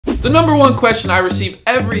The number one question I receive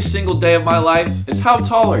every single day of my life is, how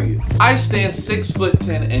tall are you? I stand 6 foot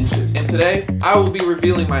 10 inches, and today I will be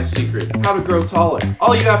revealing my secret, how to grow taller.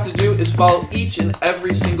 All you have to do is follow each and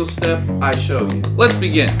every single step I show you. Let's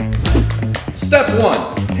begin. Step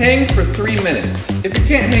 1, hang for 3 minutes. If you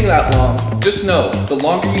can't hang that long, just know the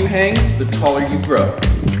longer you hang, the taller you grow.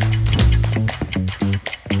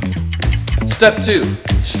 Step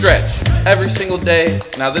 2, stretch every single day.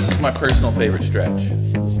 Now this is my personal favorite stretch.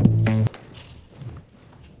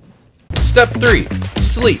 Step 3,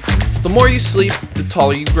 sleep. The more you sleep, the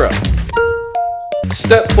taller you grow.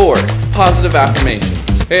 Step 4, positive affirmations.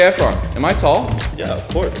 Hey Efron, am I tall? Yeah, of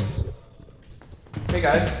course. Hey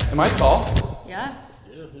guys, am I tall? Yeah.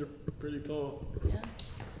 Yeah, you're pretty tall. Yeah.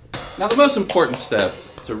 Now the most important step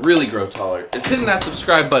to really grow taller is hitting that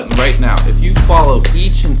subscribe button right now. If you follow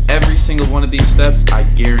each and every single one of these steps, I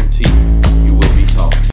guarantee